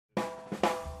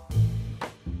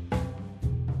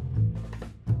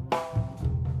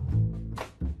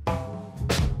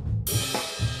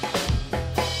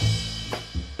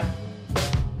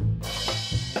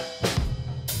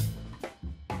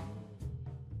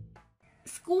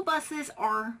School buses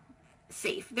are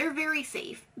safe. They're very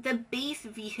safe. The base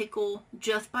vehicle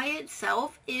just by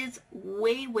itself is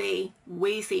way, way,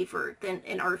 way safer than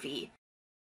an RV.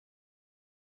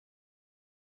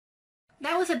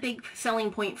 That was a big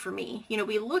selling point for me. You know,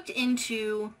 we looked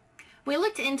into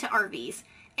RVs,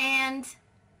 and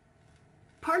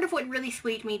part of what really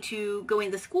swayed me to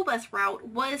going the school bus route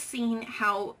was seeing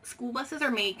how school buses are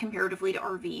made comparatively to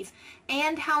RVs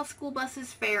and how school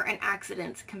buses fare in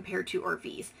accidents compared to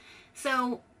RVs.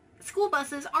 So school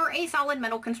buses are a solid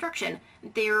metal construction.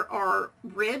 There are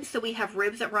ribs, so we have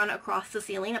ribs that run across the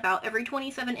ceiling about every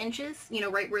 27 inches, you know,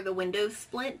 right where the windows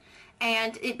split,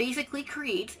 and it basically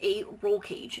creates a roll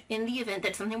cage. In the event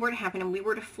that something were to happen and we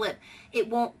were to flip, it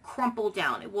won't crumple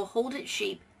down. It will hold its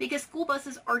shape because school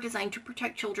buses are designed to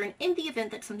protect children in the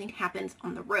event that something happens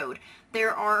on the road.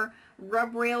 There are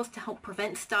rub rails to help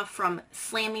prevent stuff from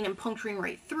slamming and puncturing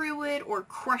right through it or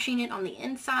crushing it on the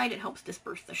inside. It helps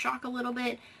disperse the shock a little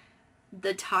bit.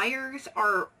 The tires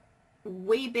are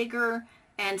way bigger,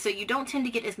 and so you don't tend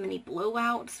to get as many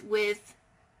blowouts with,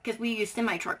 because we use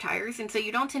semi-truck tires, and so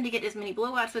you don't tend to get as many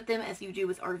blowouts with them as you do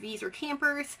with RVs or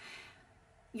campers.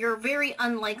 You're very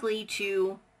unlikely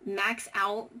to max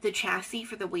out the chassis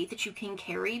for the weight that you can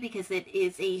carry because it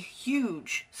is a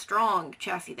huge, strong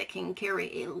chassis that can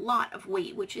carry a lot of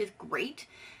weight, which is great.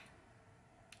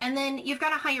 And then you've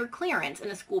got a higher clearance in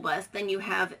a school bus than you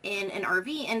have in an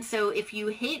RV. And so if you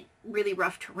hit really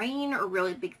rough terrain or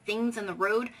really big things in the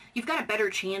road, you've got a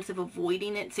better chance of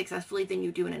avoiding it successfully than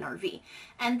you do in an RV.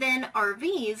 And then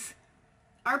RVs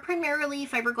are primarily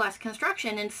fiberglass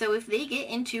construction. And so if they get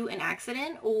into an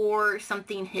accident or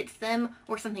something hits them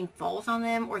or something falls on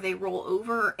them or they roll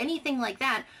over or anything like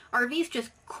that, RVs just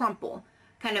crumple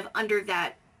kind of under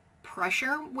that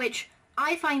pressure, which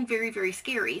I find very, very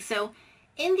scary. So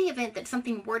in the event that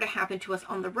something were to happen to us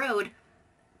on the road,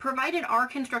 provided our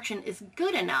construction is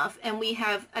good enough and we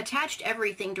have attached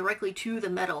everything directly to the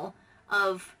metal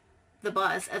of the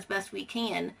bus as best we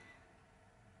can,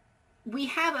 we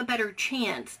have a better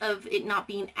chance of it not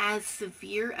being as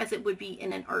severe as it would be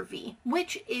in an RV,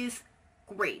 which is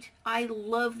great. I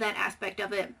love that aspect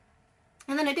of it.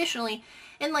 And then additionally,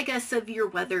 in like a severe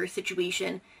weather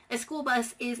situation, a school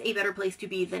bus is a better place to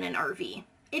be than an RV.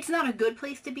 It's not a good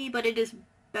place to be, but it is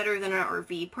better than an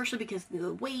RV, partially because of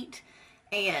the weight,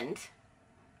 and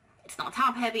it's not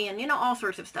top heavy, and you know, all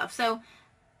sorts of stuff. So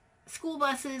school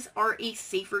buses are a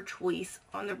safer choice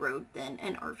on the road than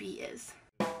an RV is.